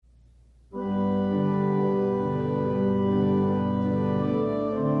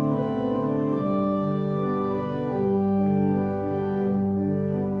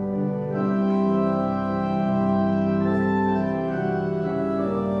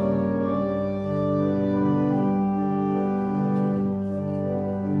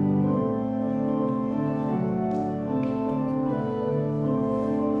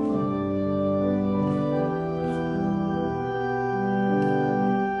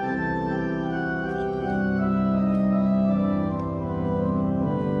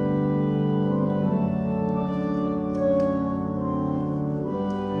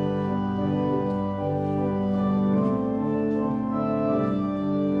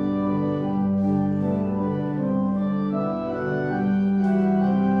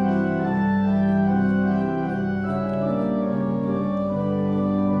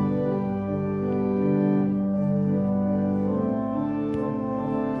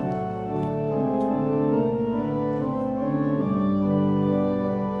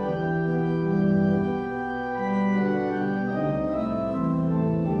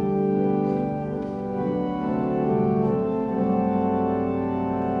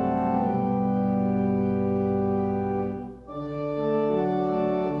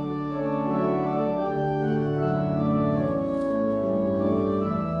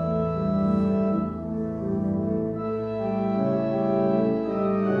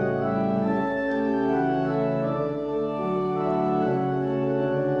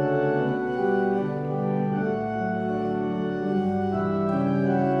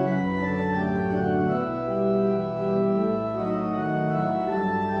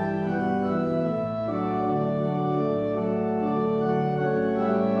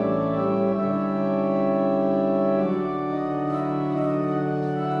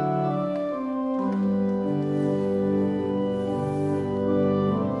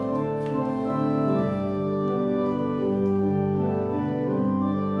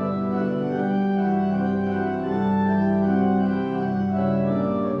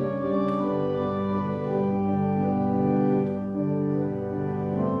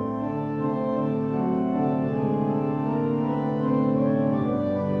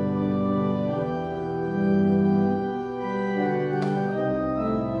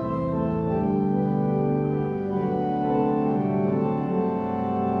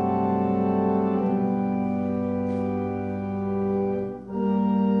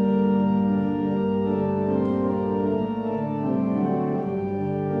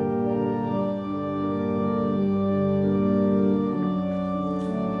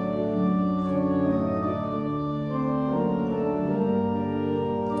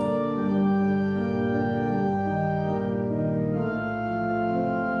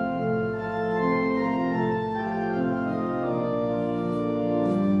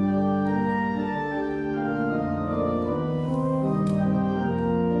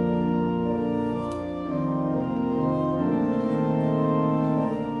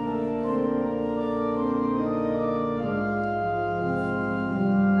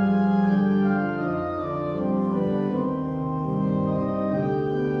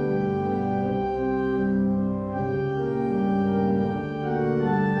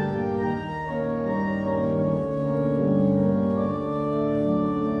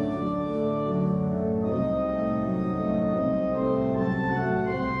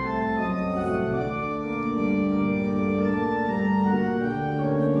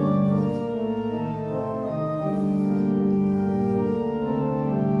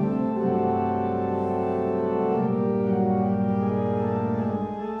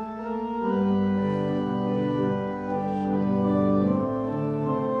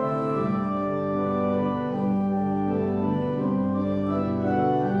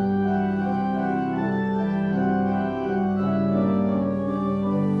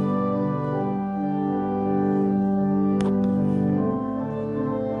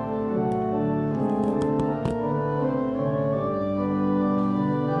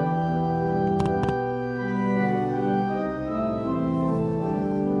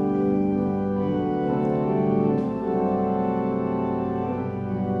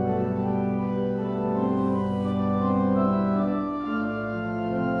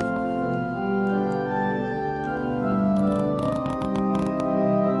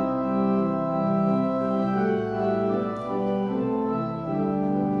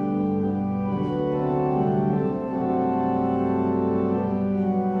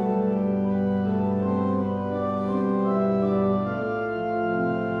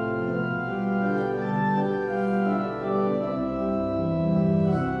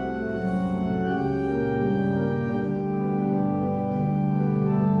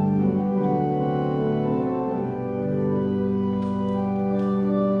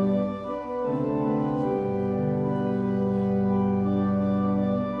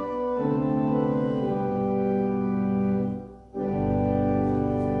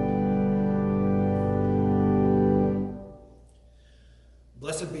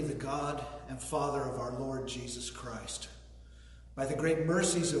Blessed be the God and Father of our Lord Jesus Christ. By the great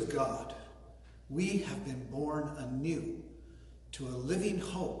mercies of God, we have been born anew to a living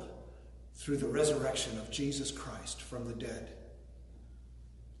hope through the resurrection of Jesus Christ from the dead.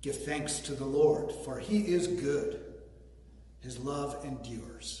 Give thanks to the Lord, for he is good. His love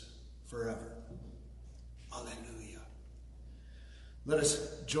endures forever. Alleluia. Let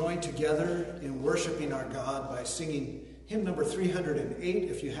us join together in worshiping our God by singing hymn number 308,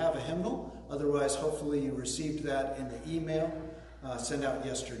 if you have a hymnal. Otherwise, hopefully you received that in the email sent out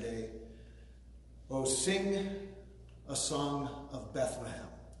yesterday. Oh, sing a song of Bethlehem.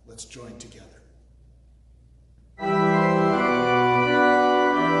 Let's join together.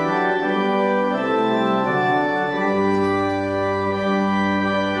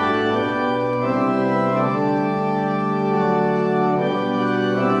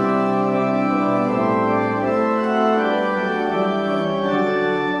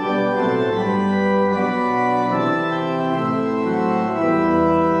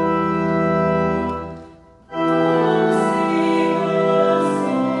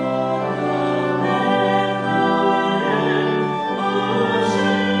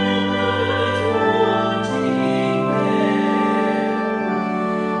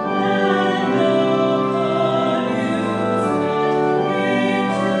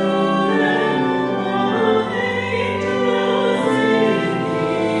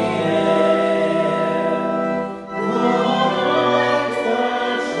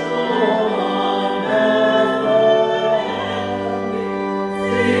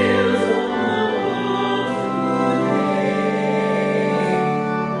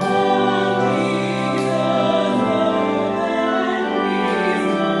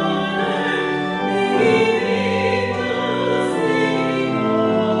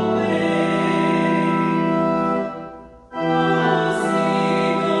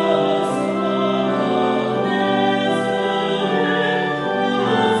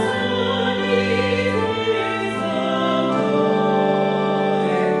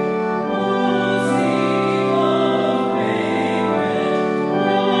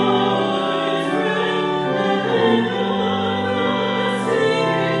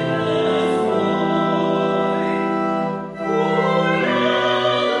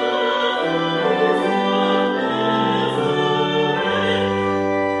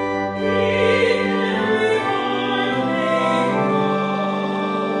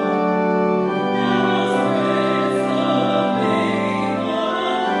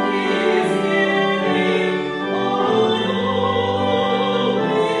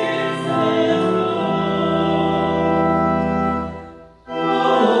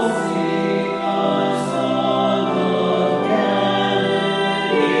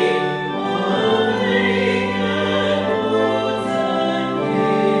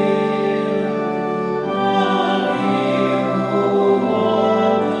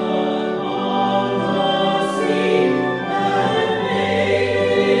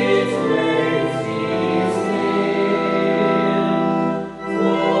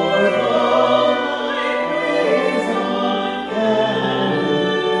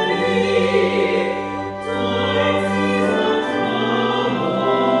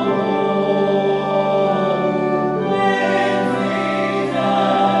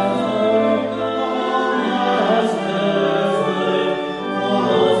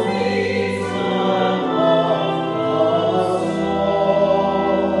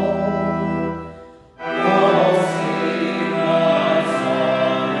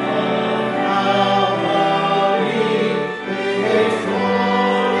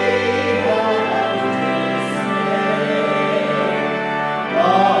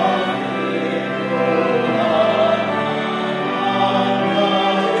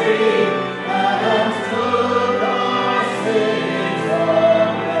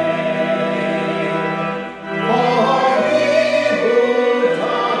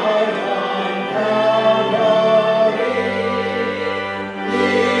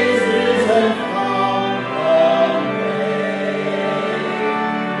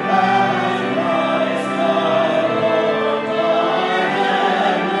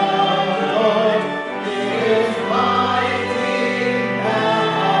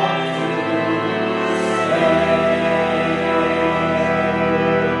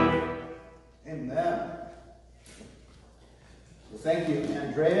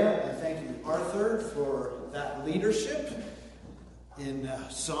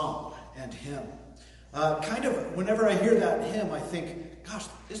 Song and hymn. Whenever I hear that hymn, I think, gosh,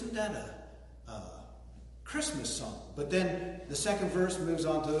 isn't that a Christmas song? But then the second verse moves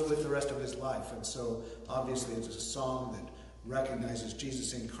on to live with the rest of his life. And so obviously it's a song that recognizes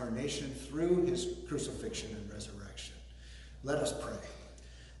Jesus' incarnation through his crucifixion and resurrection. Let us pray.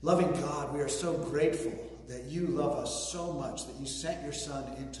 Loving God, we are so grateful that you love us so much that you sent your Son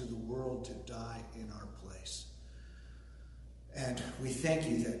into the world to die in our place. And we thank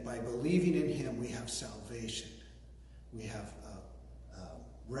you that by believing in him, we have salvation. We have a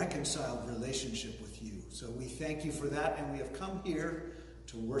reconciled relationship with you. So we thank you for that, and we have come here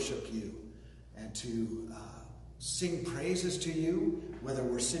to worship you and to sing praises to you, whether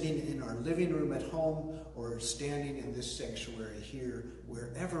we're sitting in our living room at home or standing in this sanctuary here.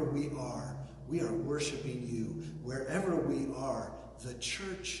 Wherever we are worshiping you. Wherever we are, the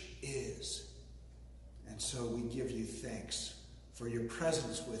church is. And so we give you thanks for your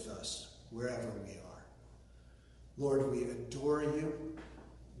presence with us wherever we are. Lord, we adore you.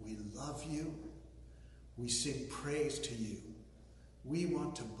 We love you. We sing praise to you. We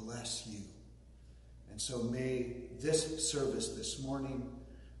want to bless you. And so may this service this morning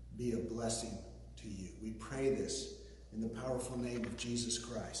be a blessing to you. We pray this in the powerful name of Jesus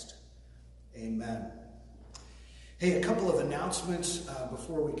Christ. Amen. Hey, a couple of announcements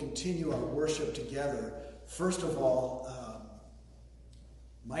before we continue our worship together. First of all,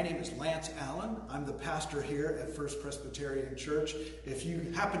 my name is Lance Allen. I'm the pastor here at First Presbyterian Church. If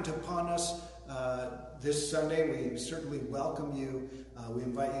you happen upon us this Sunday, we certainly welcome you. We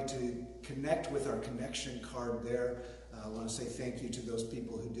invite you to connect with our connection card there. I want to say thank you to those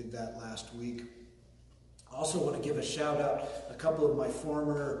people who did that last week. I also want to give a shout out a couple of my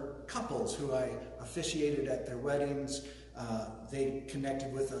former couples who I officiated at their weddings. They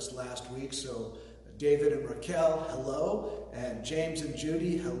connected with us last week. So David and Raquel, hello. And James and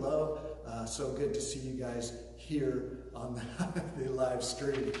Judy, hello. So good to see you guys here on the live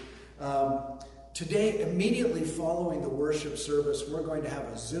stream. Today, immediately following the worship service, we're going to have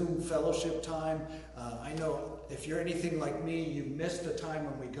a Zoom fellowship time. I know if you're anything like me, you missed the time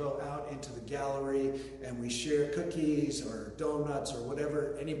when we go out into the gallery and we share cookies or donuts or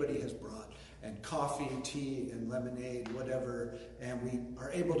whatever anybody has brought, and coffee, tea, and lemonade, whatever, and we are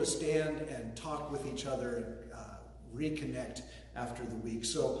able to stand and talk with each other and reconnect after the week.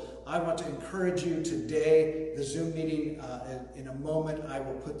 So I want to encourage you today, the Zoom meeting, in a moment I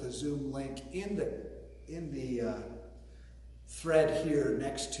will put the Zoom link in the thread here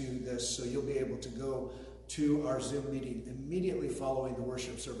next to this, so you'll be able to go to our Zoom meeting immediately following the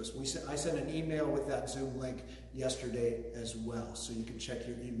worship service. I sent an email with that Zoom link yesterday as well, so you can check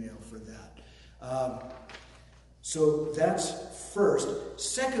your email for that. So that's first.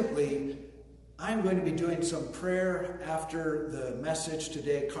 Secondly, I'm going to be doing some prayer after the message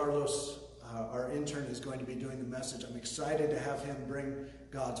today. Carlos, our intern, is going to be doing the message. I'm excited to have him bring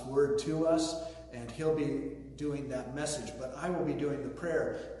God's word to us, and he'll be doing that message, but I will be doing the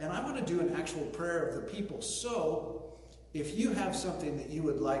prayer. And I want to do an actual prayer of the people. So if you have something that you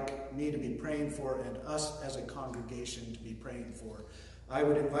would like me to be praying for and us as a congregation to be praying for, I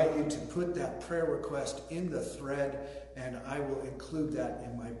would invite you to put that prayer request in the thread, and I will include that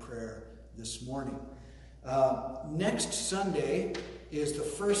in my prayer this morning. Next Sunday is the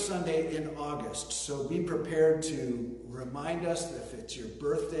first Sunday in August, so be prepared to remind us if it's your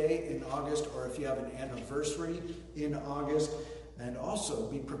birthday in August or if you have an anniversary in August, and also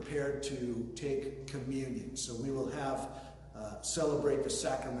be prepared to take communion. So we will have celebrate the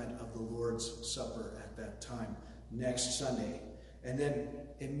sacrament of the Lord's Supper at that time next Sunday. And then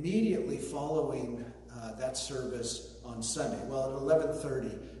immediately following that service on Sunday, well, at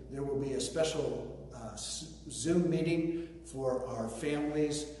 11:30, there will be a special Zoom meeting for our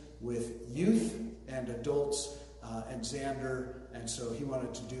families with youth and adults and Xander. And so he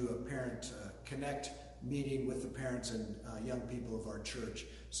wanted to do a parent connect meeting with the parents and young people of our church.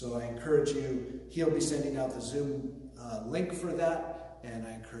 So I encourage you, he'll be sending out the Zoom link for that, and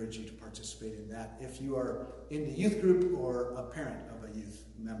I encourage you to participate in that if you are in the youth group or a parent of a youth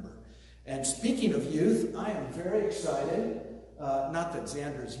member. And speaking of youth, I am very excited. Not that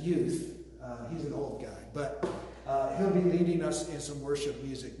Xander's youth, he's an old guy, but he'll be leading us in some worship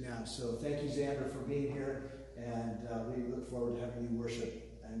music now. So thank you, Xander, for being here, and we look forward to having you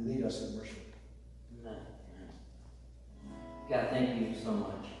worship and lead us in worship. Amen. God, thank you so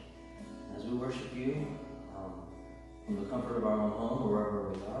much. As we worship you, from the comfort of our own home or wherever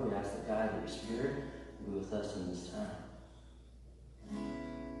we are, we ask that God, your Spirit, be with us in this time.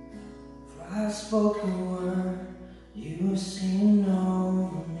 For I spoke a word, you were singing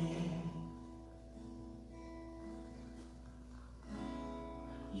over me.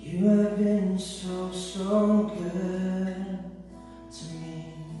 You have been so, so good to me.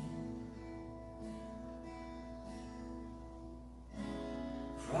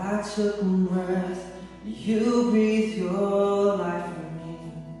 For I took a breath You breathe your life in me.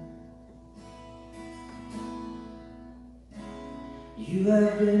 You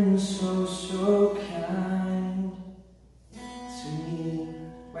have been so, so kind to me.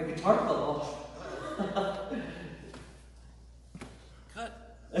 My guitar fell off. Cut.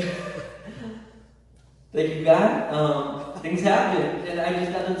 Thank you, God. Things happen, and I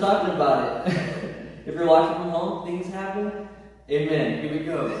just got done talking about it. If you're watching from home, things happen. Amen. Here we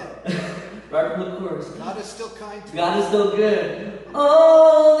go. Right from the chorus. God is still kind to God is still good.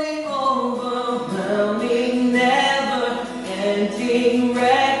 Oh, the overwhelming, never-ending,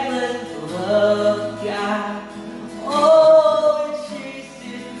 reckless love of God. Oh, it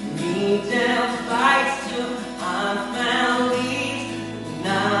chases me down, fights till I'm found, leaves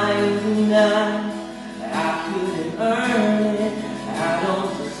 99. I couldn't earn it, I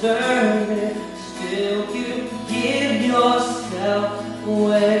don't deserve it. Still, you give yourself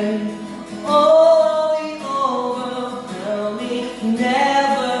away. Oh, the overwhelming,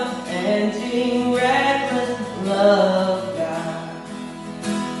 never-ending, reckless love of God.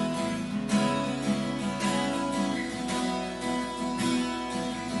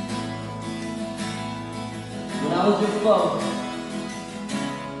 When I was your foe,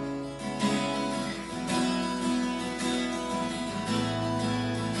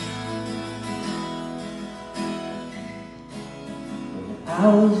 I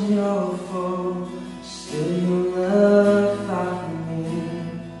was your foe, still your love fought for me.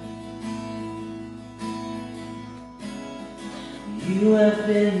 You have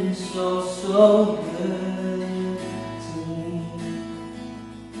been so, so good to me.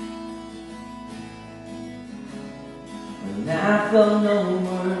 When I felt no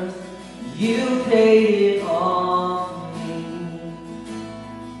worth, you paid it all for me.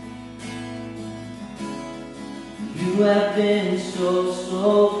 You have been so,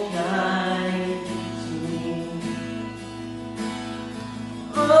 so kind to me.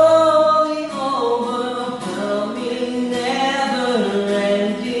 Oh, the overwhelming,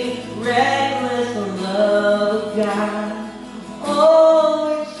 never-ending, reckless love of God.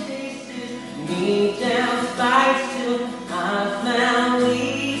 Oh, it chases me down, fights till I'm found,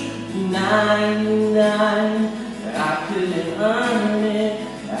 leaves 99. I couldn't earn it,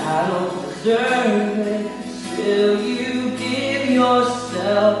 I don't deserve it. Still you give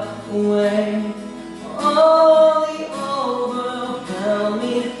yourself away. Oh, the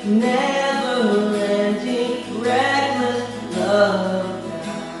overwhelming, never-ending, reckless love of God.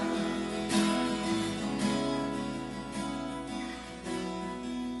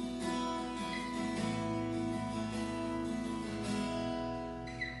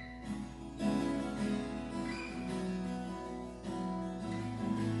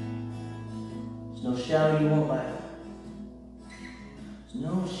 There's no shadow you won't light up. There's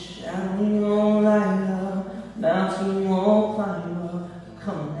no shadow you won't light up. Mountain you won't climb up.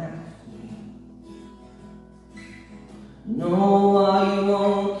 Coming after me. No wall you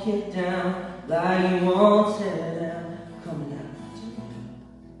won't kick down. Lie you won't tear down. Coming after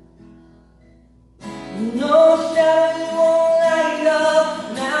me. No shadow you won't light up.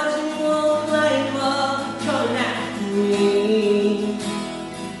 Mountain you won't climb up. Coming after me.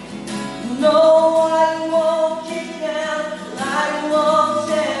 No one won't kick down, lie won't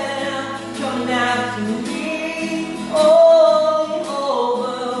tear down, coming after me. Oh,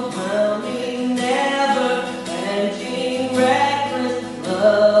 the overwhelming, never-ending, reckless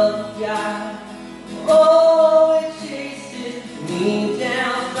love of God. Oh, it chases me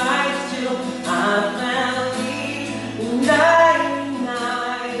down, fights till I'm found, leaves 99.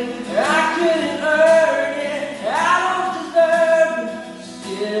 I couldn't earn it, I don't deserve it.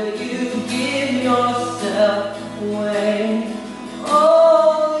 Still, you give yourself away.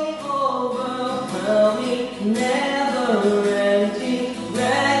 Oh, the overwhelming, never-ending,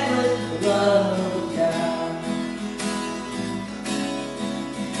 reckless love of God.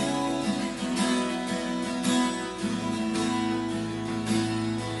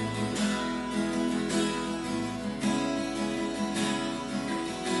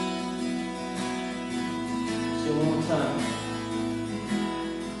 Say it one more time.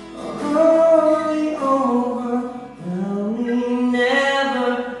 Oh, the overwhelming,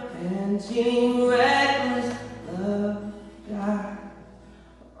 never-ending, reckless love of God.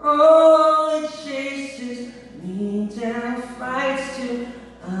 Oh, it chases me down, fights till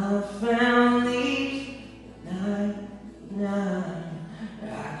I'm found, leaves 99.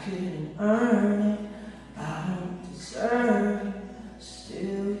 I couldn't earn it, I don't deserve it.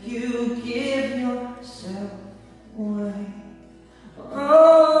 Still, you give yourself away.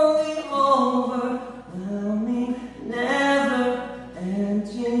 Oh, the overwhelming,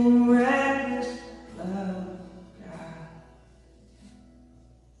 never-ending, reckless love.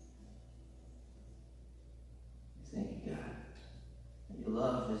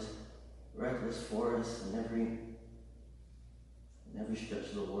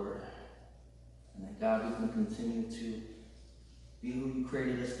 stretch of the word. And that, God, we can continue to be who you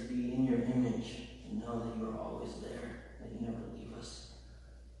created us to be in your image and know that you are always there, that you never leave us.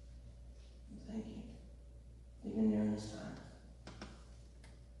 And thank you, even during this time.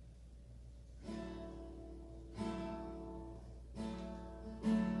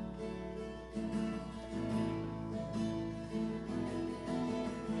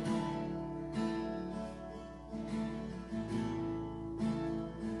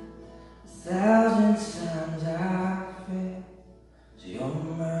 Thousand times I fail, so your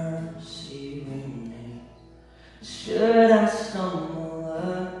mercy remains. Should I stumble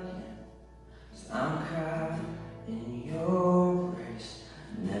again, so I'm caught in your grace.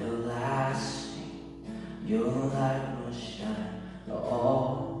 Never lasting, your light will shine, though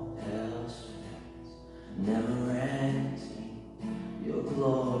all else fades. Never ending, your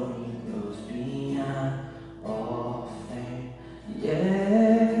glory goes beyond all fame.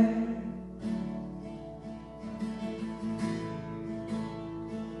 Yeah.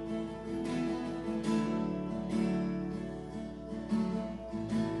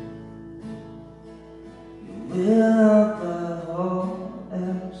 Will above all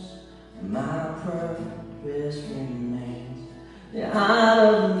else, my purpose remains. That I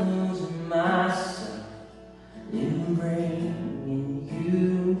don't lose myself in bringing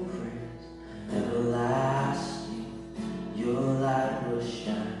you praise. Everlasting, your light will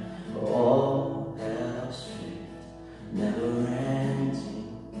shine, all else fades. Never ending,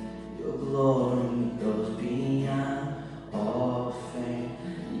 your glory goes beyond all fame.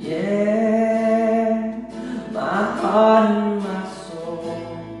 Yeah. My heart and my soul,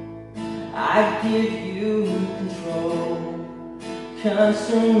 I give you control.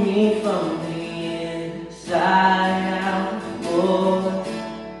 Consume me from the inside out, Lord.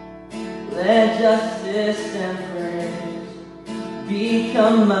 Let justice and praise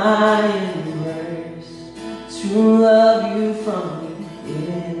become my embrace, to love you from the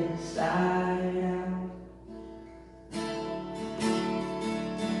inside out.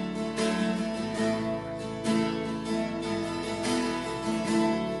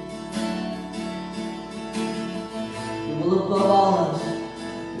 Above all else,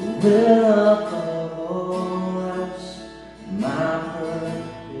 you will above all else, my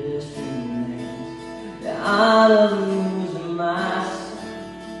purpose remains. That I don't lose myself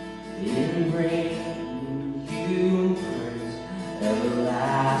in bringing you praise.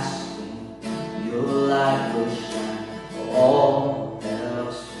 Everlasting, your light will shine, all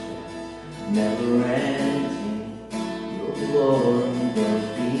else fades. Never ending, your glory goes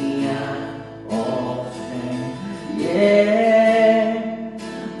beyond all fame. Yeah,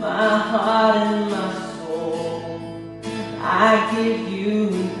 my heart and my soul, I give you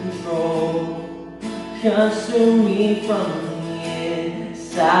control. Consume me from the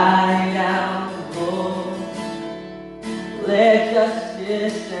inside out, Lord. Let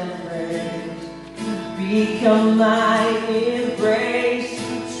justice and praise become my embrace,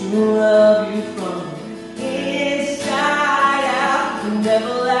 to love you from the inside out. And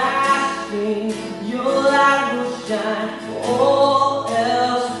everlasting, your light will shine, for all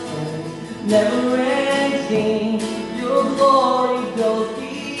else fades. Never ending, your glory goes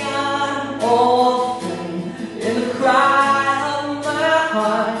beyond all fame. And the cry of my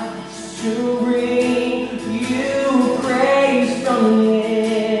heart is to bring you praise from the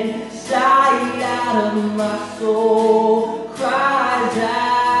inside out of my soul. Cries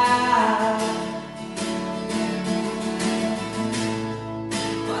out,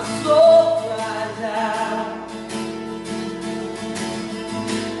 my soul cries out.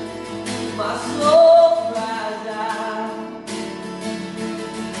 My soul cries out.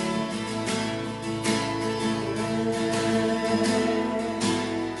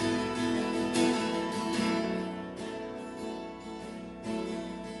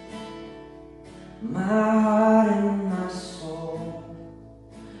 My heart and my soul,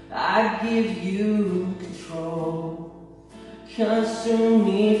 I give you control. Consume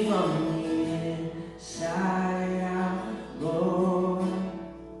me from the inside out, Lord.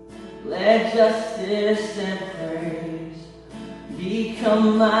 Let justice and praise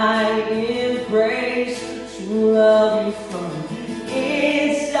become my embrace, to love you from the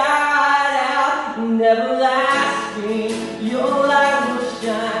inside out. And everlasting, your light will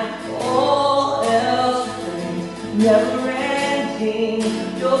shine, all else fades. Never ending,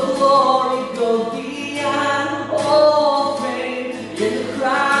 your glory goes beyond all fame. In the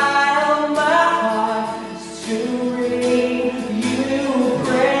cry of my heart is to bring you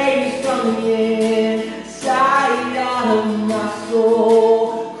praise from the inside out of my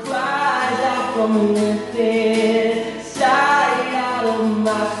soul. Cries out from within, inside out of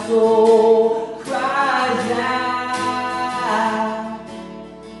my soul cries out.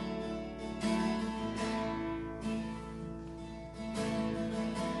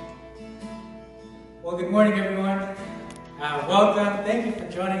 Well, good morning, everyone. Welcome. Thank you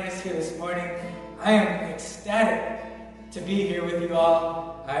for joining us here this morning. I am ecstatic to be here with you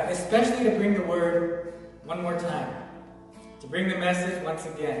all, especially to bring the word one more time, to bring the message once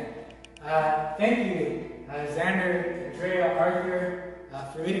again. Thank you, Xander, Andrea, Arthur,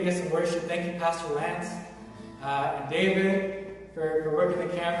 for leading us in worship. Thank you, Pastor Lance, and David for working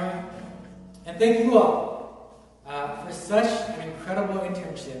the camera. And thank you all for such an incredible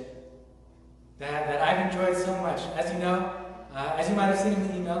internship that I've enjoyed so much. As you know, as you might have seen in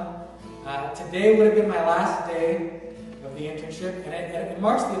the email, today would have been my last day of the internship, and it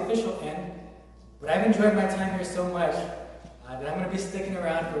marks the official end. But I've enjoyed my time here so much that I'm going to be sticking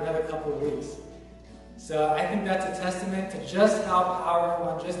around for another couple of weeks. So I think that's a testament to just how powerful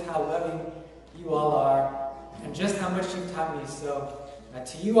and just how loving you all are, and just how much you've taught me. So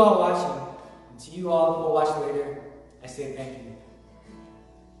to you all watching, and to you all who will watch later, I say thank you.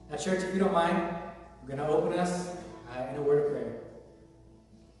 Now, church, if you don't mind, I'm going to open us in a word of prayer.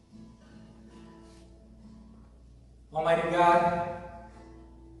 Almighty God,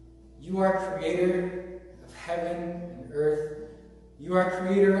 you are creator of heaven and earth. You are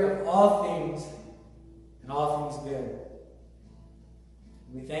creator of all things and all things good.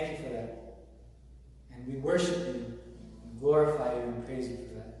 And we thank you for that. And we worship you and glorify you and praise you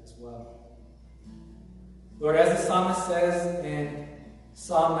for that as well. Lord, as the psalmist says in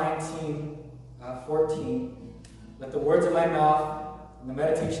Psalm 19:14, let the words of my mouth and the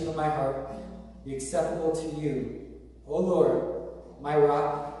meditation of my heart be acceptable to you, O Lord, my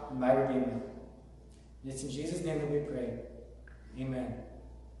rock and my redeemer. And it's in Jesus' name that we pray. Amen.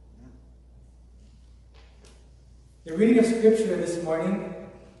 The reading of Scripture this morning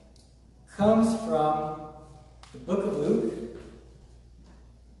comes from the book of Luke,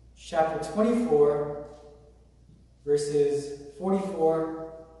 chapter 24, verses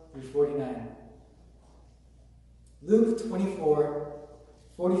 44 through 49. Luke 24,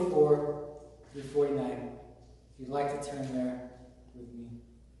 44 through 49. If you'd like to turn there with me.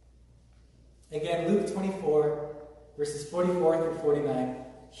 Again, Luke 24, verses 44 through 49.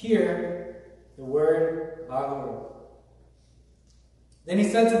 Hear the word of our Lord. Then he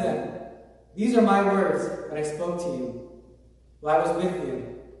said to them, these are my words that I spoke to you while I was with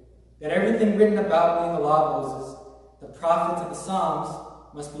you, that everything written about me in the law of Moses, the prophets and the Psalms,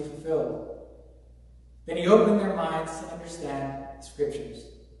 must be fulfilled. Then he opened their minds to understand the Scriptures.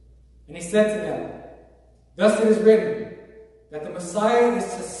 And he said to them, thus it is written, that the Messiah is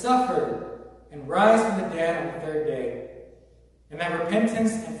to suffer and rise from the dead on the third day, and that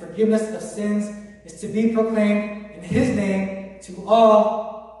repentance and forgiveness of sins is to be proclaimed in his name to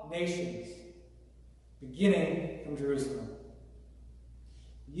all nations, beginning from Jerusalem.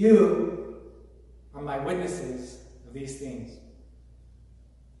 You are my witnesses of these things.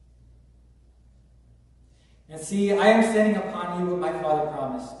 And see, I am sending upon you what my Father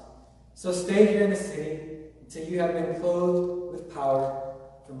promised. So stay here in the city until you have been clothed with power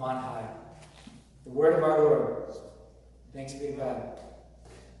from on high. The word of our Lord. Thanks be to God.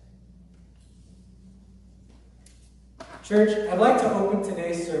 Church, I'd like to open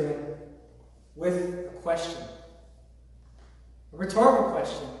today's sermon with a question. A rhetorical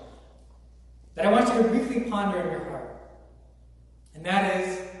question that I want you to briefly ponder in your heart. And that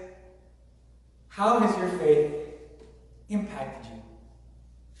is, how has your faith impacted you?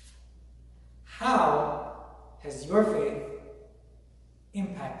 How has your faith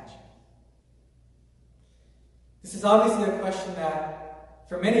impacted you? This is obviously a question that,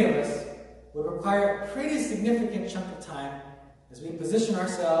 for many of us, would require a pretty significant chunk of time as we position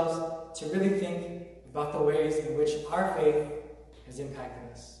ourselves to really think about the ways in which our faith has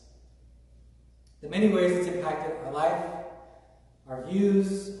impacted us. The many ways it's impacted our life, our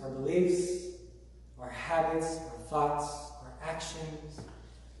views, our beliefs, our habits, our thoughts, our actions,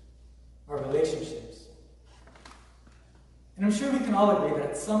 our relationships. And I'm sure we can all agree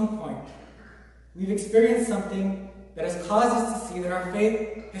that at some point we've experienced something that has caused us to see that our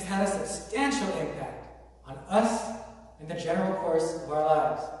faith has had a substantial impact on us and the general course of our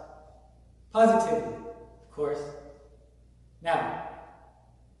lives. Positively, of course. Now,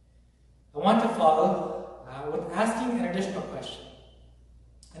 I want to follow with asking an additional question.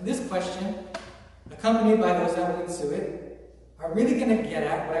 And this question, accompanied by those that will ensue it, are really going to get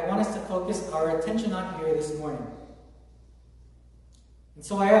at what I want us to focus our attention on here this morning. And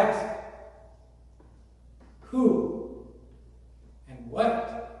so I ask, who and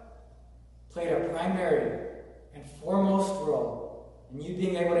what played a primary and foremost role in you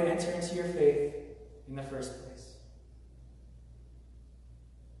being able to enter into your faith in the first place.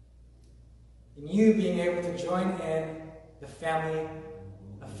 In you being able to join in the family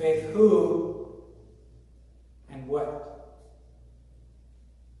of faith. Who and what?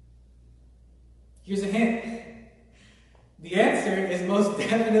 Here's a hint. The answer is most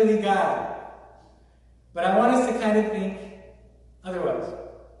definitely God. But I want us to kind of think otherwise.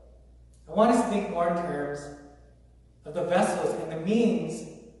 I want us to think more in terms of the vessels and the means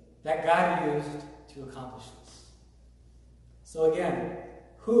that God used to accomplish this. So again,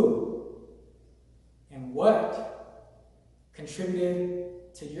 who and what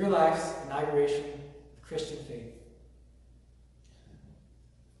contributed to your life's inauguration of Christian faith?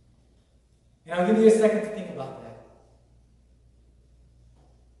 And I'll give you a second to think about that.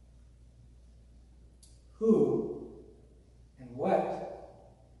 Who and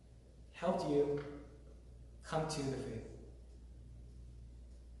what helped you come to the faith?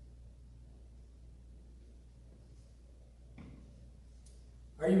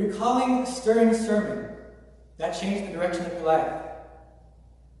 Are you recalling a stirring sermon that changed the direction of your life?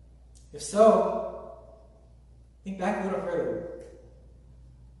 If so, think back a little further.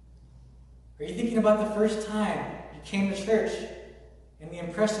 Are you thinking about the first time you came to church and the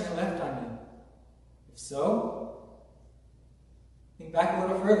impression it left on you? If so, think back a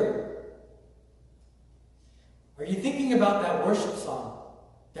little further. Are you thinking about that worship song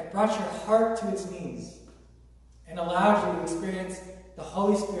that brought your heart to its knees and allowed you to experience the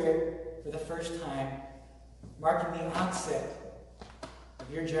Holy Spirit for the first time, marking the onset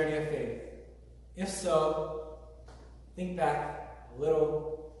of your journey of faith? If so, think back a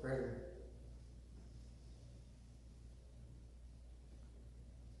little further.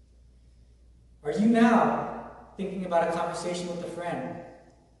 Are you now thinking about a conversation with a friend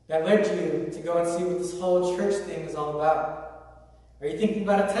that led you to go and see what this whole church thing is all about? Are you thinking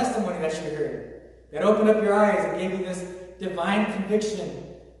about a testimony that you heard that opened up your eyes and gave you this divine conviction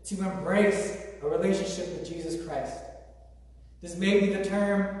to embrace a relationship with Jesus Christ? Does maybe the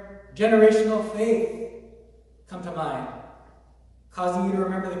term generational faith come to mind, causing you to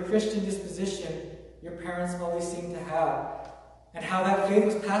remember the Christian disposition your parents always seemed to have, and how that faith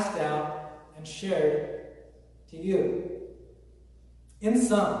was passed down and shared to you? In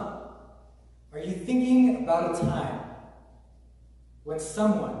sum, are you thinking about a time when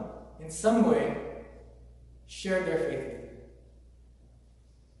someone, in some way, shared their faith with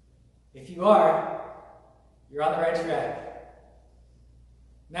you? If you are, you're on the right track.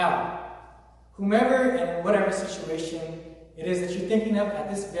 Now, whomever and in whatever situation it is that you're thinking of at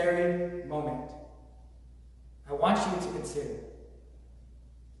this very moment, I want you to consider,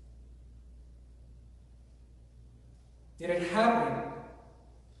 did it happen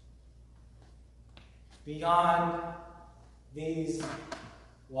beyond these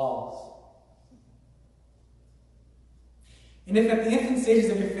walls? And if at the infant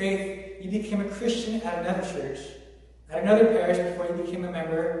stages of your faith you became a Christian at another church, at another parish before you became a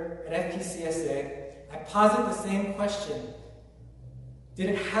member at FPCSA, I posit the same question. Did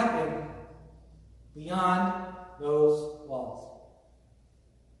it happen beyond those walls?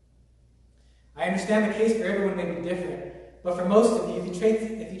 I understand the case for everyone may be different, but for most of you, if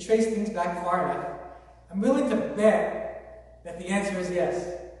you trace things back far enough, I'm willing to bet that the answer is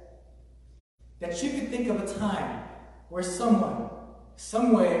yes. That you could think of a time where someone,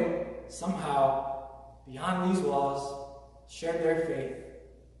 some way, somehow, beyond these walls, shared their faith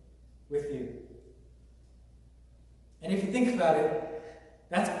with you. And if you think about it,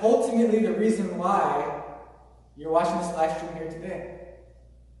 that's ultimately the reason why you're watching this live stream here today.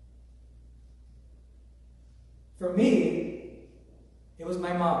 For me, it was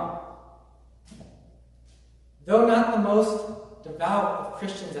my mom. Though not the most devout of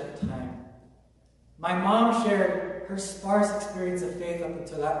Christians at the time, my mom shared her sparse experience of faith up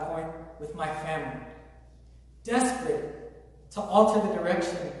until that point with my family, desperate to alter the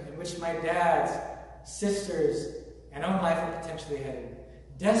direction in which my dad's, sisters, and own life were potentially headed,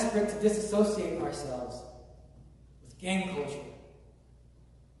 desperate to disassociate ourselves with gang culture,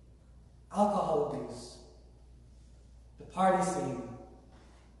 alcohol abuse, the party scene,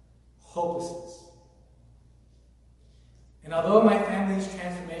 hopelessness. And although my family's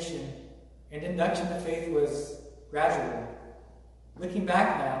transformation and induction to faith was gradual, looking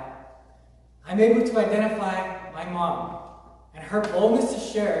back now, I'm able to identify my mom and her boldness to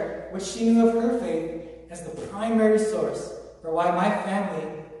share what she knew of her faith as the primary source for why my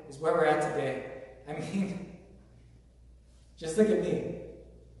family is where we're at today. I mean, just look at me.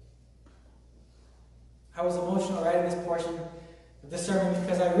 I was emotional writing this portion of the sermon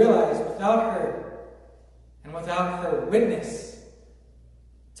because I realized without her and without her witness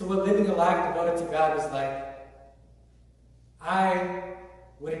to what living a life devoted to God was like, I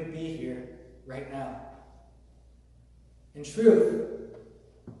wouldn't be here right now. In truth,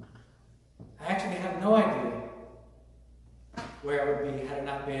 I actually have no idea where I would be had it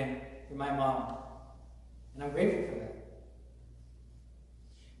not been for my mom. And I'm grateful for that.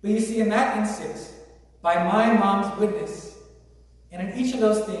 But you see, in that instance, by my mom's witness, and in each of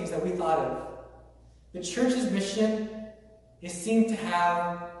those things that we thought of, the church's mission is seen to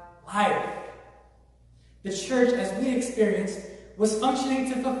have life. The church, as we experienced, was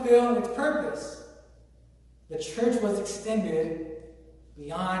functioning to fulfill its purpose. The church was extended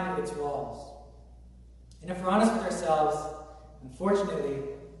beyond its walls. And if we're honest with ourselves, unfortunately,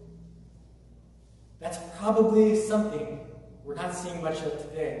 that's probably something we're not seeing much of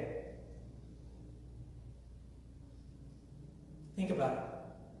today. Think about it.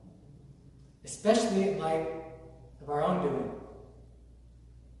 Especially in light of our own doing,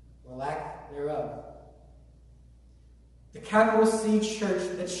 or lack thereof. The capital C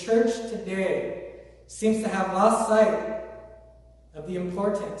church, the church today, seems to have lost sight of the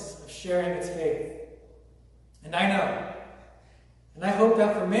importance of sharing its faith. And I know, and I hope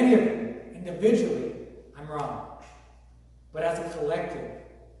that for many of you, individually, I'm wrong. But as a collective,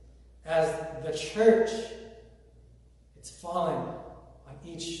 as the church, it's fallen on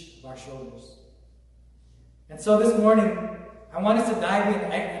each of our shoulders. And so this morning, I want us to dive in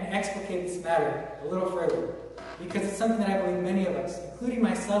and explicate this matter a little further, because it's something that I believe many of us, including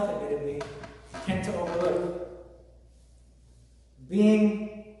myself admittedly, tend to overlook.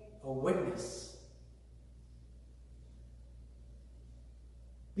 Being a witness.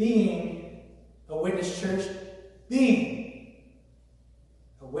 Being a witness, church. Being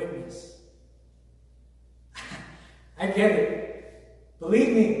a witness. I get it.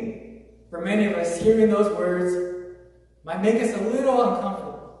 Believe me, for many of us, hearing those words might make us a little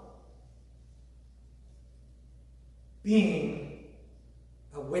uncomfortable. Being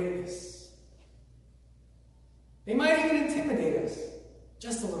a witness. They might even intimidate us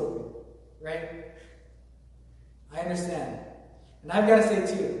just a little bit, right? I understand. And I've got to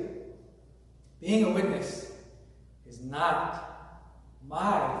say too, being a witness is not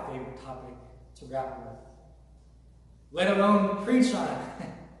my favorite topic to grapple with, let alone preach on.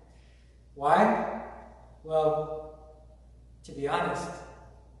 Why? Well, to be honest,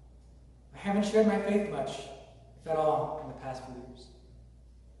 I haven't shared my faith much, if at all, in the past few years.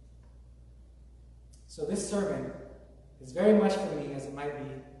 So this sermon is very much for me as it might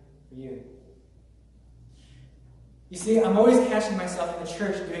be for you. You see, I'm always catching myself in the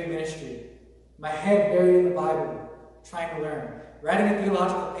church doing ministry, my head buried in the Bible, trying to learn, writing a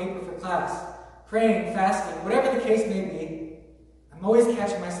theological paper for class, praying, fasting, whatever the case may be. I'm always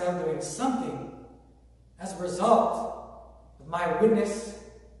catching myself doing something as a result of my witness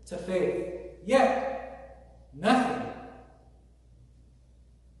to faith. Yet, nothing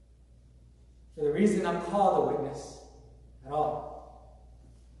for the reason I'm called a witness at all.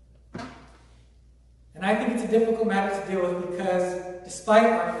 And I think it's a difficult matter to deal with because despite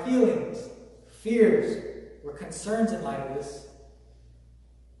our feelings, fears, or concerns in light of this,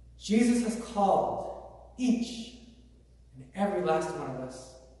 Jesus has called each and every last one of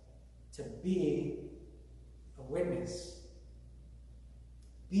us to be a witness.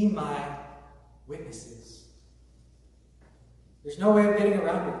 Be my witnesses. There's no way of getting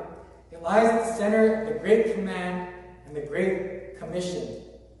around it. It lies at the center of the Great Command and the Great Commission.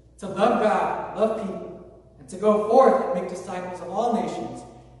 To love God, love people, and to go forth and make disciples of all nations,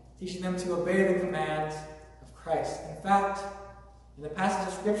 teaching them to obey the commands of Christ. In fact, in the passage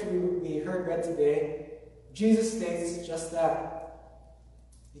of Scripture we heard read today, Jesus states just that.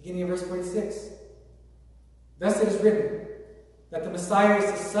 Beginning of verse 46. Thus it is written, that the Messiah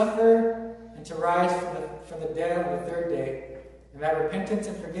is to suffer and to rise from the dead on the third day, and that repentance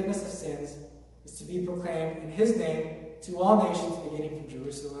and forgiveness of sins is to be proclaimed in his name to all nations beginning from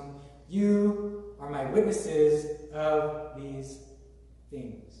Jerusalem. You are my witnesses of these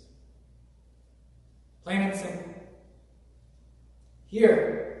things. Plain and simple.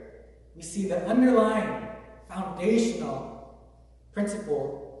 Here, we see the underlying foundational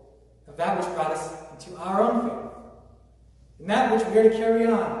principle of that which brought us into our own faith, and that which we are to carry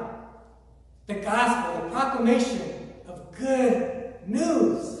on. The gospel, the proclamation of good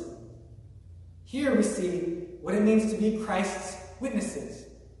news. Here we see what it means to be Christ's witnesses.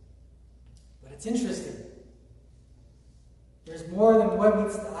 But it's interesting. There's more than what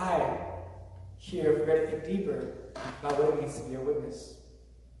meets the eye here if we're going to think deeper about what it means to be a witness.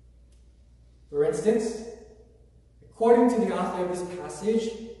 For instance, according to the author of this passage,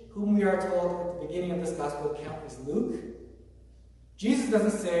 whom we are told at the beginning of this gospel account is Luke, Jesus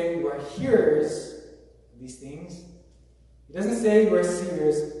doesn't say you are hearers of these things. He doesn't say you are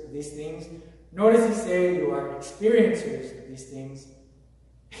seers of these things, nor does he say you are experiencers of these things.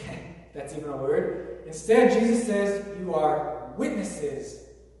 That's even a word. Instead, Jesus says you are witnesses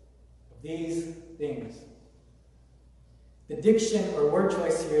of these things. The diction or word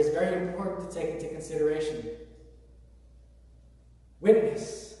choice here is very important to take into consideration.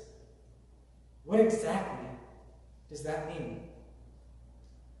 Witness. What exactly does that mean?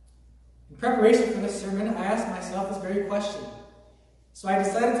 In preparation for this sermon, I asked myself this very question. So I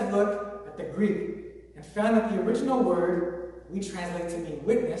decided to look at the Greek and found that the original word we translate to mean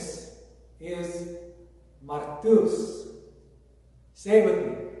witness is martus. Say it with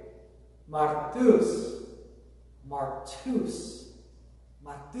me. Martus. Martus.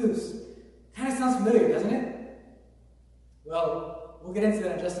 Martus. Kind of sounds familiar, doesn't it? Well, we'll get into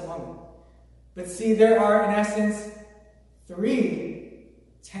that in just a moment. But see, there are, in essence, 3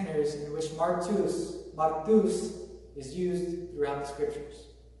 tenors in which martus is used throughout the scriptures.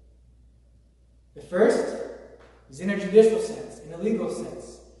 The first is in a judicial sense, in a legal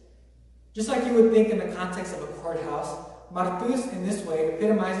sense. Just like you would think in the context of a courthouse, martus in this way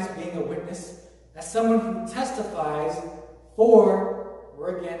epitomizes being a witness as someone who testifies for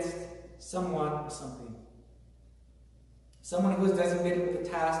or against someone or something. Someone who is designated with the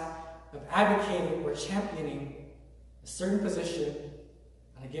task of advocating or championing a certain position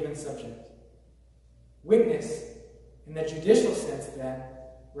on a given subject. Witness, in the judicial sense then,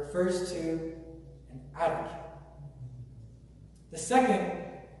 refers to an advocate. The second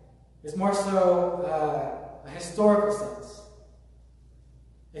is more so a historical sense.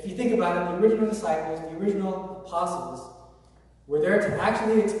 If you think about it, the original disciples, the original apostles, were there to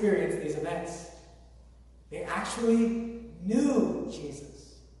actually experience these events. They actually knew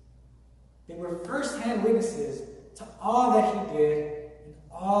Jesus. They were first-hand witnesses to all that he did and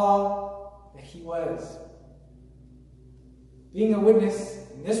all that he was. Being a witness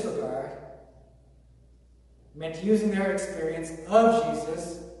in this regard meant using their experience of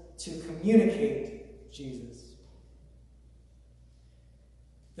Jesus to communicate Jesus.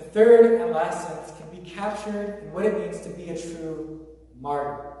 The third and last sentence can be captured in what it means to be a true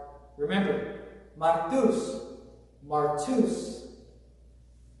martyr. Remember, martus.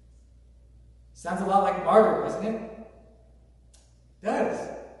 Sounds a lot like martyr, doesn't it? It does.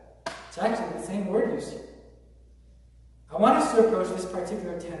 It's actually the same word used here. I want us to approach this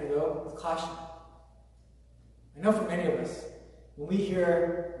particular tenor, though, with caution. I know for many of us, when we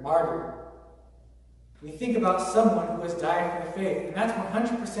hear martyr, we think about someone who has died for the faith, and that's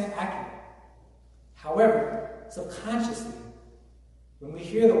 100% accurate. However, subconsciously, when we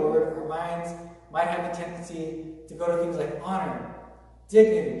hear the word, our minds might have the tendency to go to things like honor,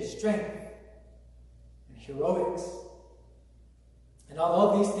 dignity, strength, and heroics. And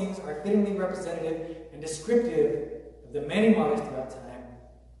although these things are fittingly representative and descriptive of the many martyrs throughout time,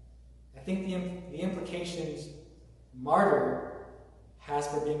 I think the implications martyr has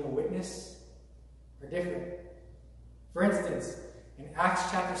for being a witness are different. For instance, in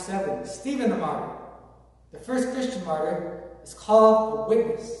Acts chapter 7, Stephen the martyr, the first Christian martyr, is called a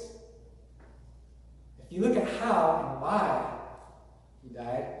witness. If you look at how and why he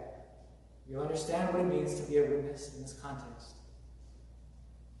died, you'll understand what it means to be a witness in this context.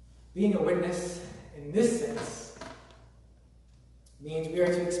 Being a witness in this sense means we are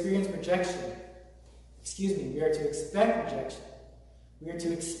to experience rejection. We are to expect rejection. We are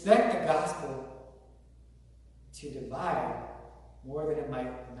to expect the gospel to divide more than it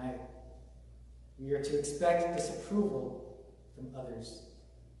might unite. We are to expect disapproval from others.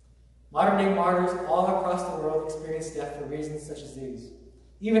 Modern-day martyrs all across the world experience death for reasons such as these.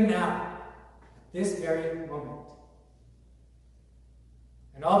 Even now, at this very moment.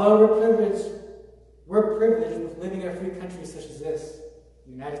 And although we're privileged with living in a free country such as this,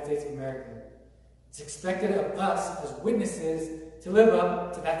 the United States of America, it's expected of us as witnesses to live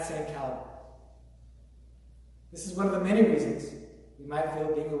up to that same caliber. This is one of the many reasons we might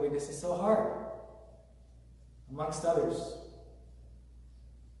feel being a witness is so hard, amongst others.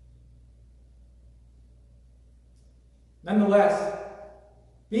 Nonetheless,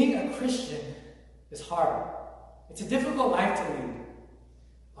 being a Christian is hard. It's a difficult life to lead.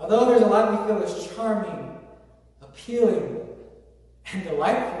 Although there's a lot we feel is charming, appealing, and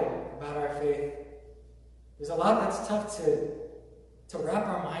delightful about our faith, there's a lot that's tough to wrap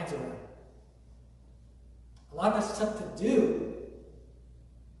our minds around. A lot that's tough to do,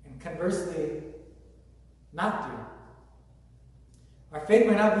 and conversely, not do. Our faith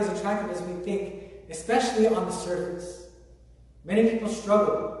might not be as attractive as we think, especially on the surface. Many people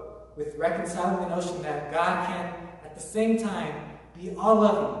struggle with reconciling the notion that God can, at the same time, be be all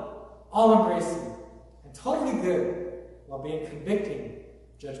loving, all embracing, and totally good while being convicting,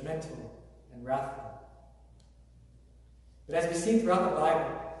 judgmental, and wrathful. But as we see throughout the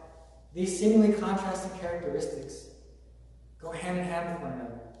Bible, these seemingly contrasting characteristics go hand in hand with one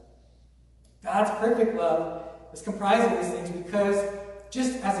another. God's perfect love is comprised of these things because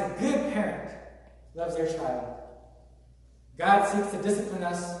just as a good parent loves their child, God seeks to discipline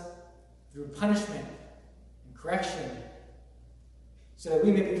us through punishment and correction so that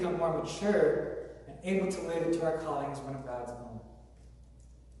we may become more mature and able to live into our calling as one of God's own.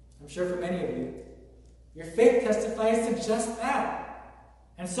 I'm sure for many of you, your faith testifies to just that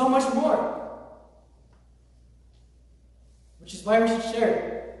and so much more. Which is why we should share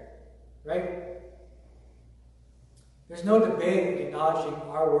it, right? There's no debate in acknowledging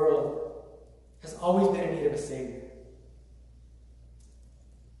our world has always been in need of a Savior.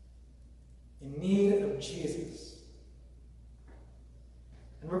 In need of Jesus.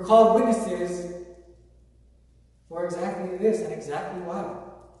 And we're called witnesses for exactly this and exactly why.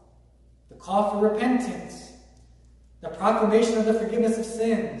 The call for repentance, the proclamation of the forgiveness of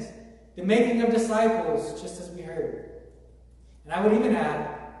sins, the making of disciples, just as we heard. And I would even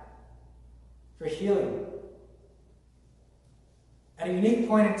add, for healing. At a unique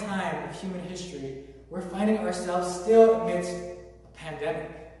point in time of human history, we're finding ourselves still amidst a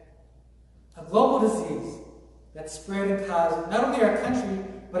pandemic. A global disease that spread and caused not only our country,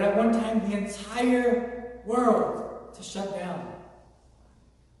 but at one time the entire world to shut down.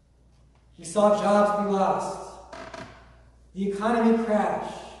 We saw jobs be lost, the economy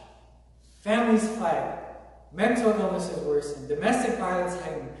crash, families fight, mental illnesses worsen, domestic violence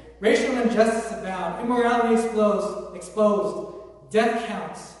heighten, racial injustice abound, immorality exposed, death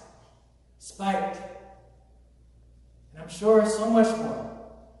counts spiked, and I'm sure so much more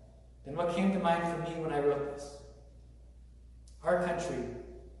than what came to mind for me when I wrote this. Our country,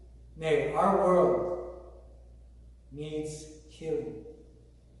 nay, our world, needs healing.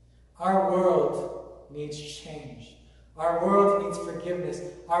 Our world needs change. Our world needs forgiveness.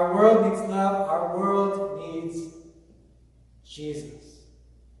 Our world needs love. Our world needs Jesus.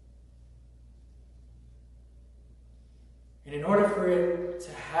 And in order for it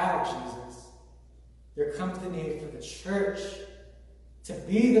to have Jesus, there comes the need for the church to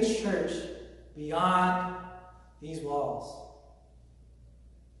be the church beyond these walls.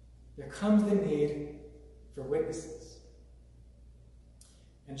 There comes the need for witnesses.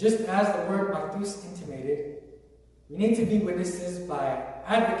 And just as the word Martus intimated, we need to be witnesses by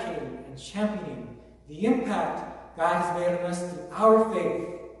advocating and championing the impact God has made on us through our faith,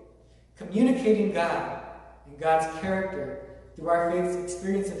 communicating God and God's character through our faith's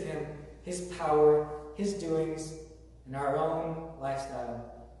experience of Him, His power, His doings, and our own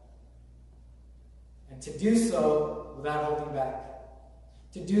lifestyle. And to do so without holding back.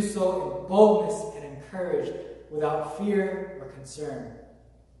 To do so in boldness and in courage, without fear or concern.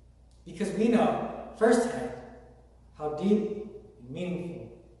 Because we know firsthand how deep and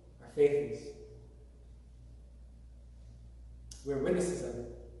meaningful our faith is. We're witnesses of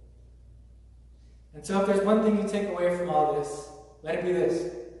it. And so if there's one thing you take away from all this, let it be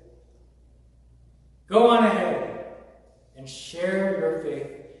this. Go on ahead and share your faith.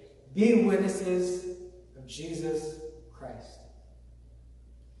 Be witnesses of Jesus Christ.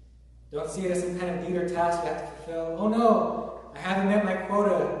 Don't see it as some kind of duty or task you have to fulfill. Oh no, I haven't met my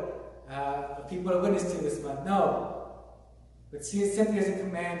quota of people to witness to this month. No. But see it simply as a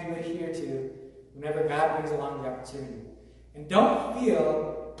command you adhere to whenever God brings along the opportunity. And don't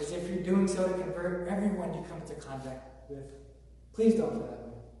feel as if you're doing so to convert everyone you come into contact with. Please don't feel that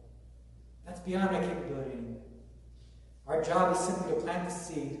way. That's beyond my capability anyway. Our job is simply to plant the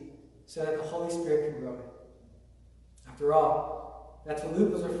seed so that the Holy Spirit can grow it. After all, that's what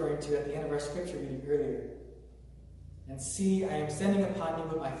Luke was referring to at the end of our scripture reading earlier. And see, I am sending upon you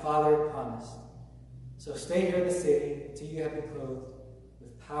what my Father promised. So stay here in the city until you have been clothed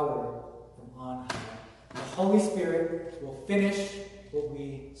with power from on high. The Holy Spirit will finish what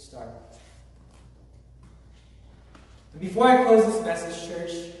we start. And before I close this message,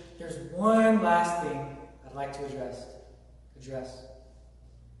 church, there's one last thing I'd like to address.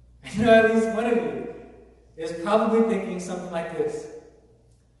 I know at least one of you is probably thinking something like this.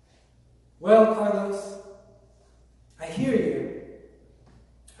 Well, Carlos, I hear you.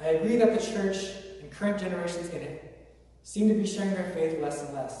 I agree that the church and current generations in it seem to be sharing their faith less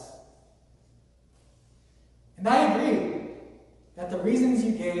and less. And I agree that the reasons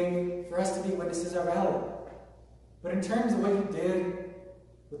you gave for us to be witnesses are valid. But in terms of what you did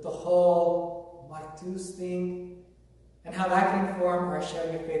with the whole Martus thing, and how that can inform our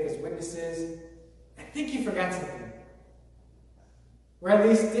sharing of faith as witnesses, I think you forgot something. or at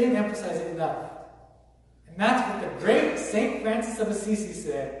least didn't emphasize it enough. And that's what the great St. Francis of Assisi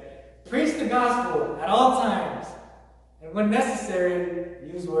said: preach the gospel at all times, and when necessary,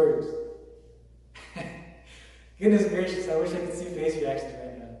 use words. Goodness gracious, I wish I could see face reactions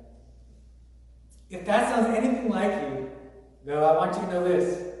right now. If that sounds anything like you, though, I want you to know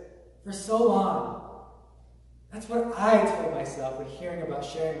this. For so long, that's what I told myself when hearing about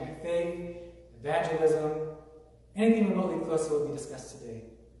sharing my faith, evangelism, anything remotely close to what we discussed today.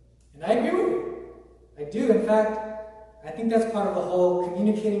 And I agree with you. I do. In fact, I think that's part of the whole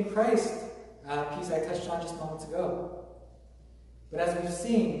communicating Christ piece I touched on just moments ago. But as we've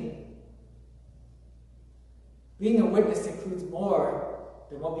seen, being a witness includes more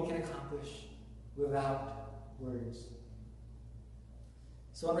than what we can accomplish without words.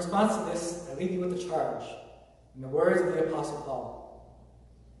 So in response to this, I leave you with a charge in the words of the Apostle Paul.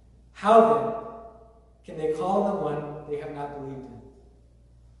 How then can they call on the one they have not believed in?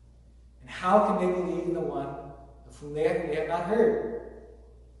 And how can they believe in the one of whom they have not heard?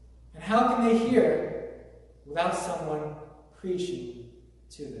 And how can they hear without someone preaching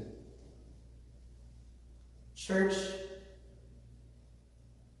to them? Church,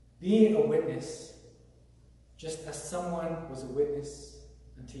 be a witness, just as someone was a witness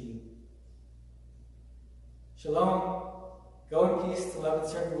unto you. Shalom. Go in peace to love and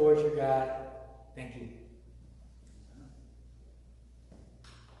serve the Lord your God. Thank you.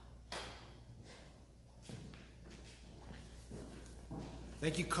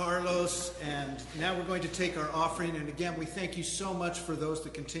 Thank you, Carlos. And now we're going to take our offering. And again, we thank you so much for those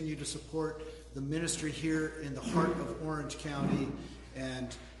that continue to support the ministry here in the heart of Orange County.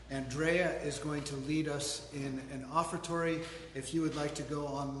 And Andrea is going to lead us in an offertory. If you would like to go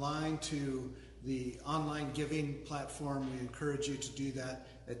online to the online giving platform, we encourage you to do that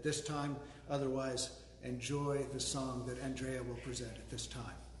at this time. Otherwise, enjoy the song that Andrea will present at this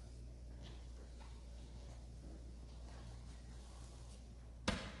time.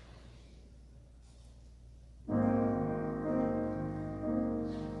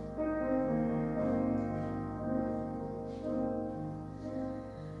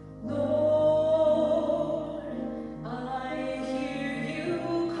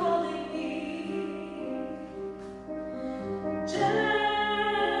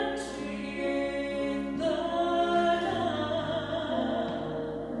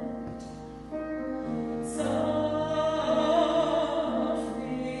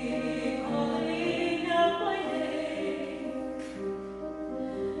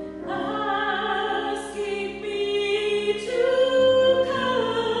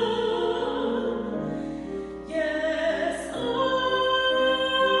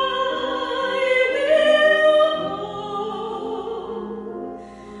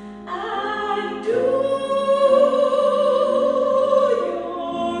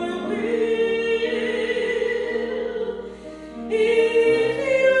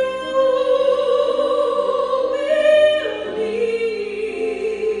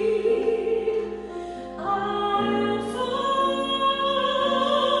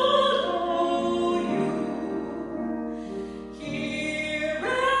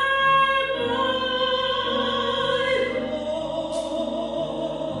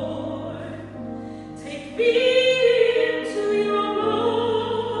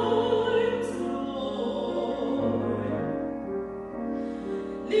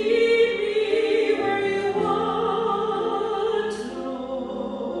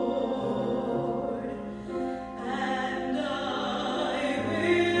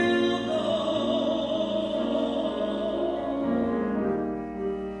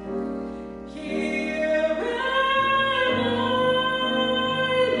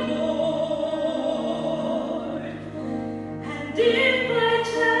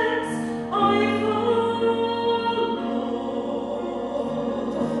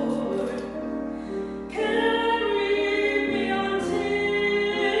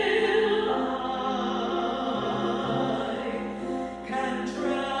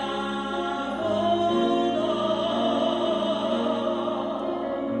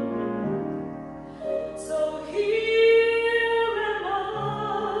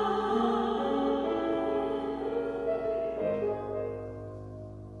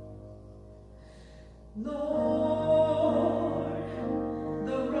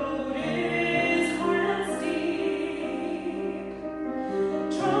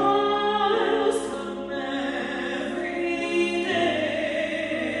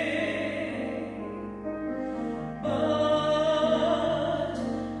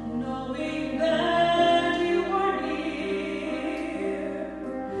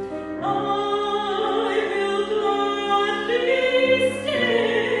 I will gladly stay.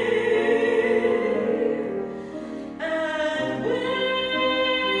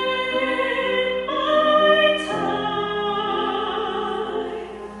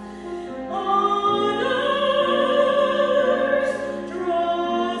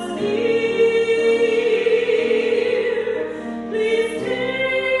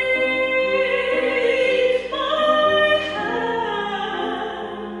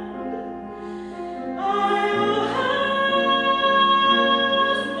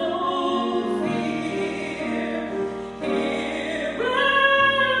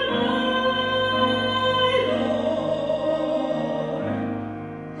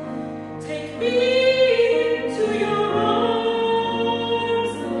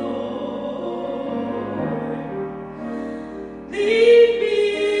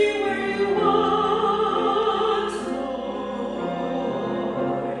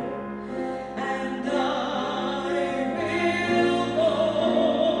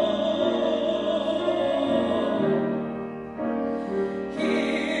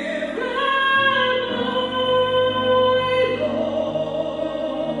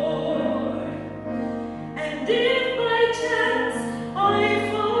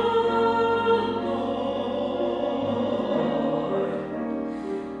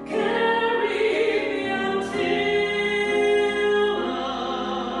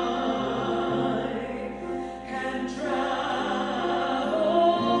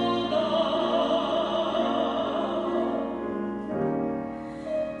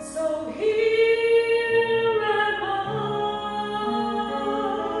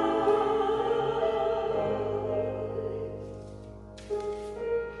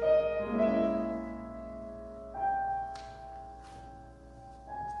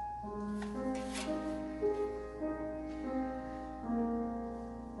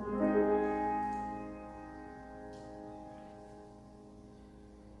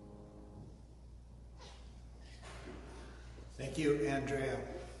 Thank you, Andrea.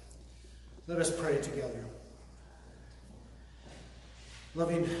 Let us pray together.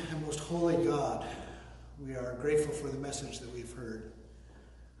 Loving and most holy God, we are grateful for the message that we've heard.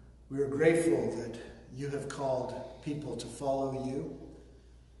 We are grateful that you have called people to follow you,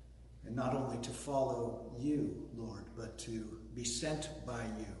 and not only to follow you, Lord, but to be sent by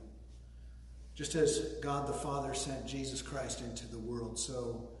you. Just as God the Father sent Jesus Christ into the world,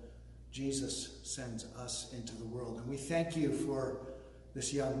 so Jesus sends us into the world. And we thank you for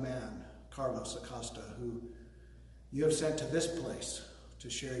this young man, Carlos Acosta, who you have sent to this place to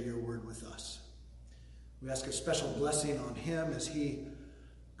share your word with us. We ask a special blessing on him as he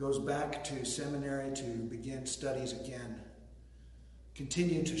goes back to seminary to begin studies again.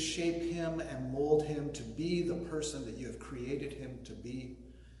 Continue to shape him and mold him to be the person that you have created him to be,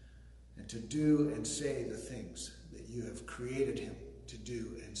 and to do and say the things that you have created him to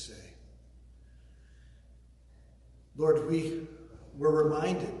do and say. Lord, we were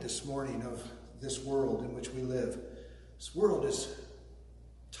reminded this morning of this world in which we live. This world is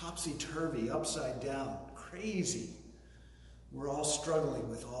topsy-turvy, upside down, crazy. We're all struggling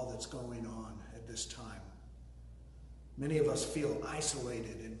with all that's going on at this time. Many of us feel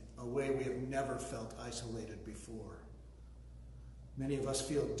isolated in a way we have never felt isolated before. Many of us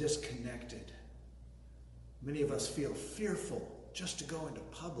feel disconnected. Many of us feel fearful just to go into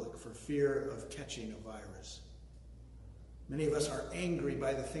public for fear of catching a virus. Many of us are angry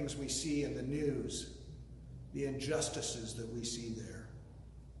by the things we see in the news, the injustices that we see there.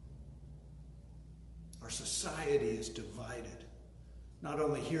 Our society is divided, not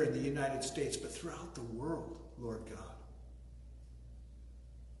only here in the United States, but throughout the world, Lord God.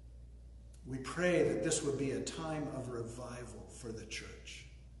 We pray that this would be a time of revival for the church.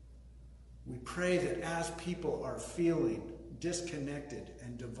 We pray that as people are feeling disconnected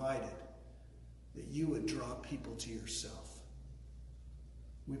and divided, that you would draw people to yourself.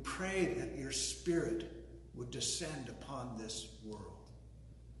 We pray that your Spirit would descend upon this world.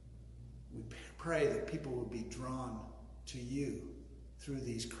 We pray that people would be drawn to you through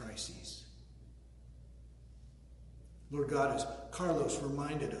these crises. Lord God, as Carlos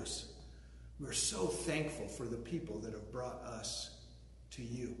reminded us, we're so thankful for the people that have brought us to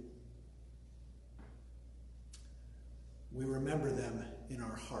you. We remember them in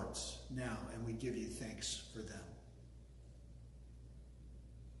our hearts now, and we give you thanks for them.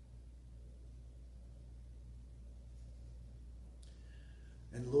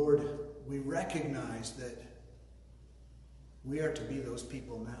 And Lord, we recognize that we are to be those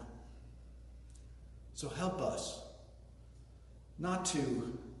people now. So help us not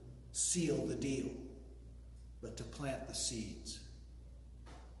to seal the deal, but to plant the seeds.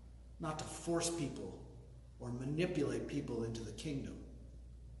 Not to force people or manipulate people into the kingdom,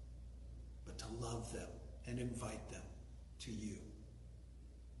 but to love them and invite them to you.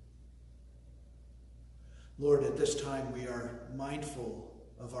 Lord, at this time we are mindful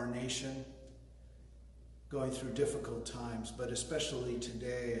of our nation going through difficult times, but especially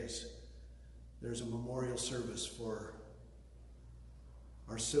today as there's a memorial service for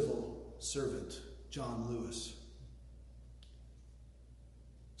our civil servant, John Lewis.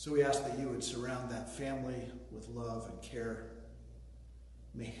 So we ask that you would surround that family with love and care.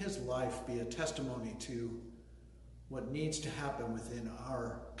 May his life be a testimony to what needs to happen within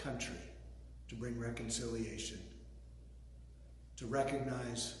our country to bring reconciliation, to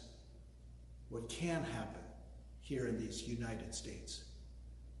recognize what can happen here in these United States,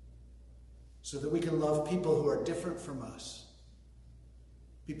 so that we can love people who are different from us,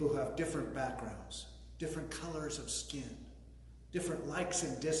 people who have different backgrounds, different colors of skin, different likes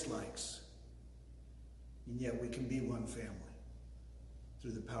and dislikes, and yet we can be one family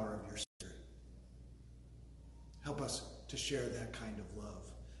through the power of your Spirit. Help us to share that kind of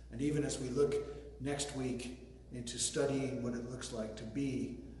love. And even as we look next week into studying what it looks like to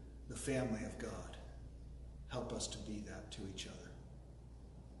be the family of God, help us to be that to each other.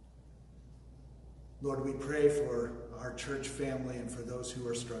 Lord, we pray for our church family and for those who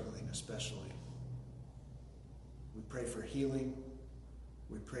are struggling especially. We pray for healing.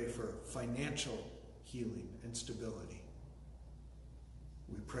 We pray for financial healing and stability.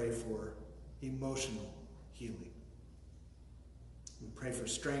 We pray for emotional healing. We pray for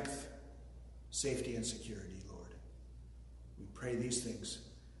strength, safety, and security, Lord. We pray these things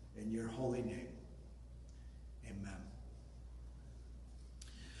in your holy name. Amen.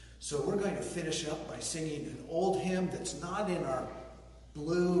 So we're going to finish up by singing an old hymn that's not in our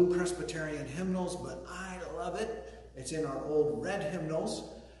blue Presbyterian hymnals, but I love it. It's in our old red hymnals,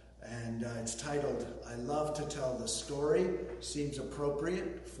 and it's titled, I Love to Tell the Story. Seems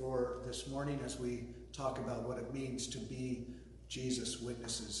appropriate for this morning as we talk about what it means to be Jesus'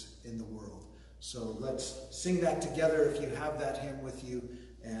 witnesses in the world. So let's sing that together if you have that hymn with you,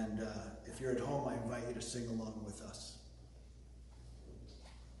 and if you're at home, I invite you to sing along with us.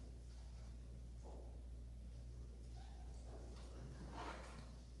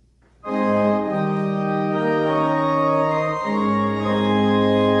 I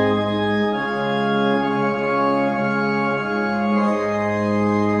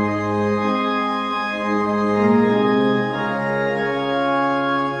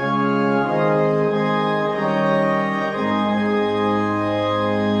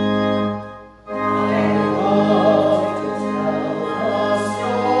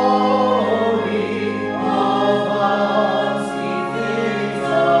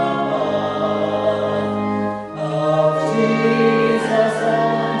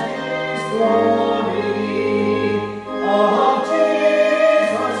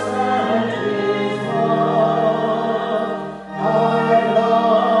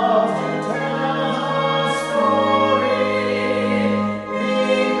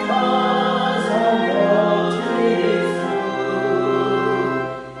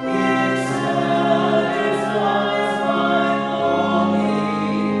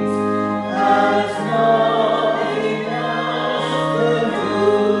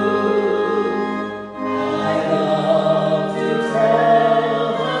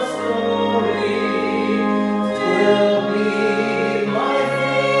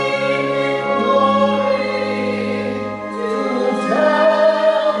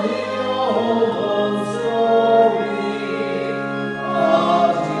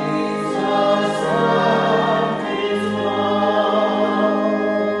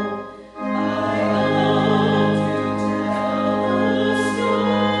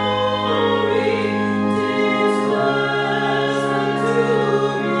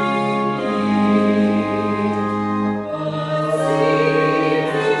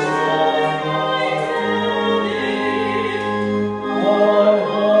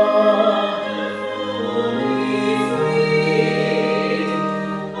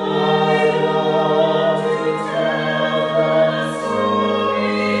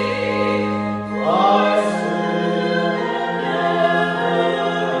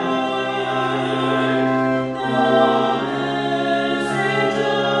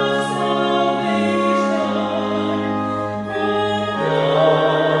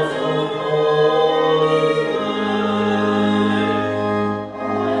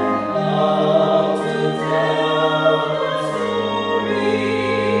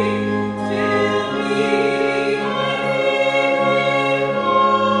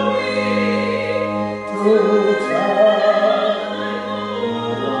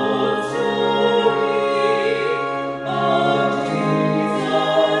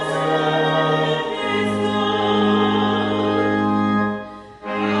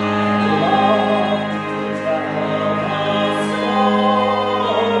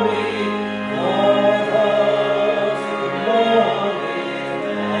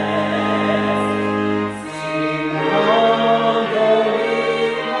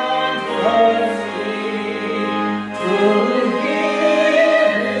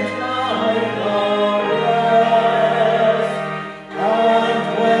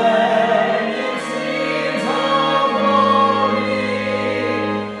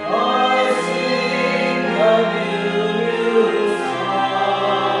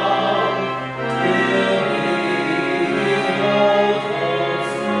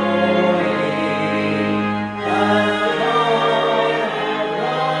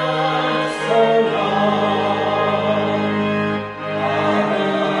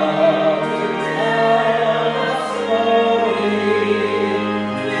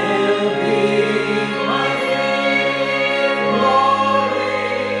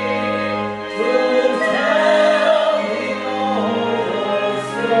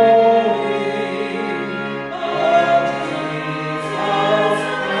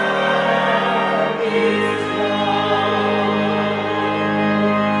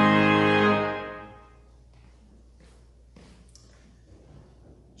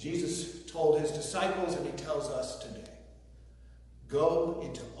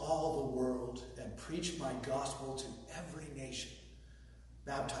all the world and preach my gospel to every nation,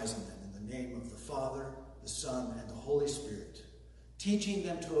 baptizing them in the name of the Father, the Son, and the Holy Spirit, teaching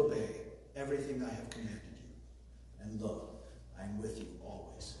them to obey everything I have commanded you. And lo, I am with you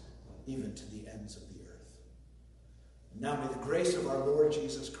always, even to the ends of the earth. And now may the grace of our Lord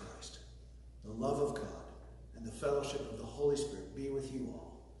Jesus Christ, the love of God, and the fellowship of the Holy Spirit be with you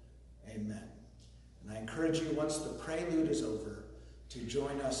all. Amen. And I encourage you, once the prelude is over, to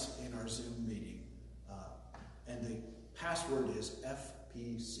join us in our Zoom meeting. And the password is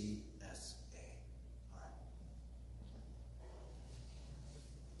FPC